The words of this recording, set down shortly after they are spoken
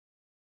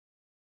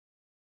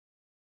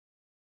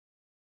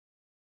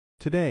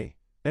Today,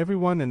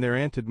 everyone and their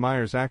aunt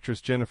admires actress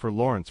Jennifer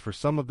Lawrence for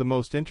some of the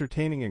most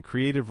entertaining and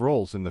creative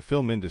roles in the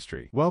film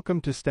industry.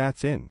 Welcome to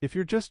Stats In. If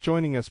you're just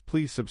joining us,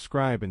 please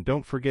subscribe and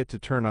don't forget to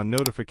turn on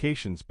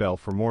notifications bell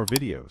for more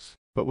videos.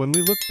 But when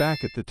we look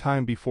back at the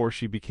time before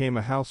she became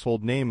a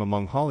household name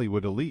among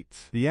Hollywood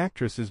elites, the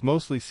actress is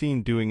mostly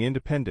seen doing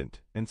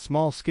independent and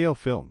small-scale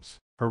films.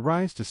 Her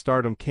rise to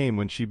stardom came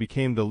when she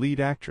became the lead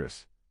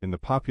actress in the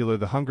popular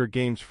The Hunger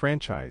Games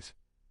franchise,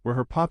 where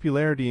her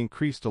popularity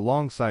increased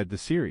alongside the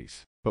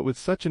series. But with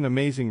such an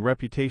amazing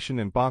reputation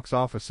and box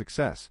office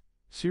success,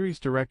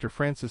 series director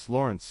Francis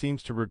Lawrence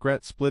seems to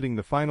regret splitting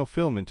the final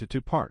film into two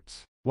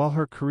parts. While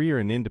her career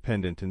in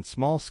independent and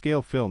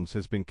small-scale films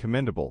has been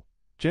commendable,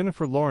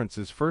 Jennifer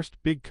Lawrence's first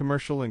big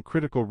commercial and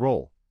critical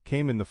role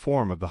came in the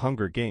form of The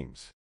Hunger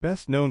Games.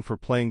 Best known for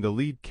playing the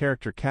lead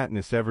character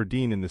Katniss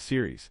Everdeen in the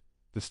series,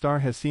 the star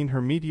has seen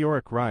her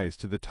meteoric rise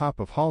to the top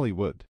of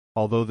Hollywood.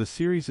 Although the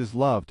series is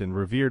loved and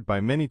revered by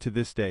many to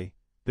this day,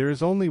 there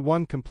is only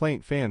one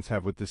complaint fans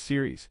have with the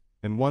series,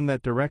 and one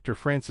that director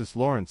Francis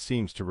Lawrence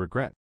seems to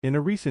regret. In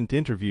a recent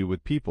interview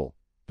with People,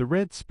 the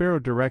Red Sparrow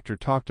director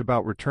talked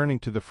about returning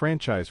to the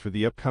franchise for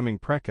the upcoming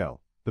prequel,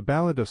 The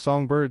Ballad of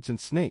Songbirds and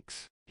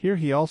Snakes. Here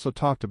he also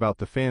talked about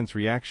the fans'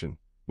 reaction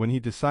when he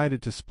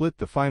decided to split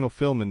the final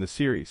film in the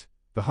series,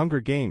 The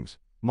Hunger Games,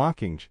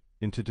 Mockingjay,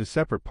 into two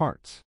separate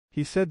parts.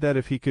 He said that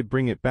if he could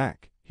bring it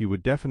back, he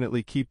would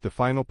definitely keep the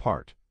final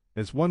part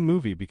as one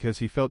movie because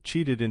he felt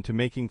cheated into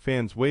making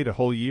fans wait a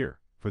whole year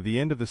for the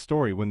end of the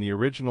story when the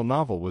original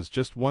novel was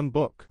just one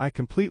book. "I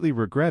completely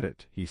regret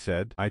it," he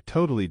said. "I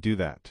totally do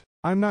that.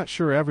 I'm not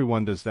sure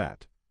everyone does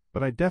that,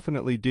 but I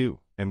definitely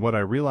do. And what I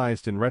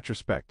realized in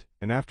retrospect,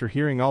 and after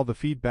hearing all the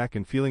feedback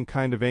and feeling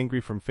kind of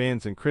angry from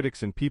fans and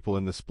critics and people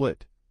in the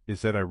split,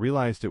 is that I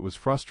realized it was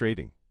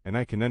frustrating, and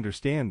I can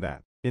understand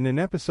that. In an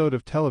episode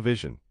of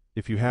television,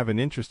 if you have an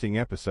interesting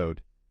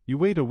episode, you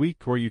wait a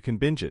week or you can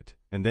binge it,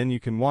 and then you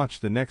can watch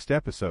the next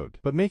episode.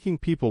 But making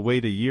people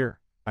wait a year,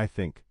 I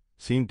think,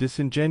 seemed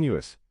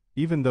disingenuous,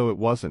 even though it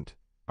wasn't.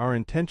 Our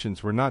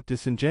intentions were not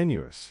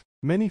disingenuous."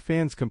 Many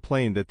fans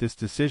complained that this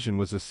decision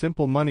was a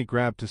simple money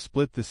grab to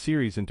split the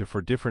series into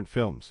four different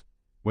films,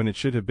 when it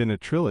should have been a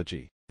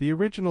trilogy. The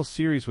original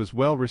series was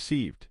well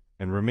received,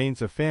 and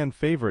remains a fan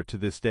favorite to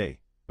this day,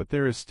 but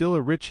there is still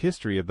a rich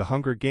history of The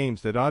Hunger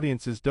Games that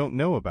audiences don't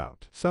know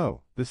about.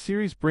 So, the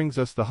series brings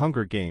us The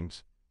Hunger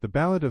Games, The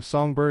Ballad of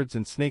Songbirds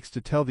and Snakes to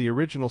tell the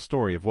original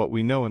story of what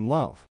we know and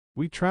love.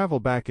 We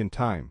travel back in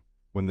time,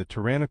 when the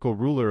tyrannical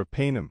ruler of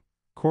Panem,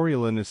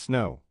 Coriolanus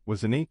Snow,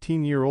 was an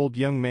 18-year-old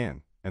young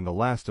man, and the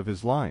last of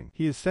his line.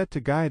 He is set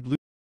to guide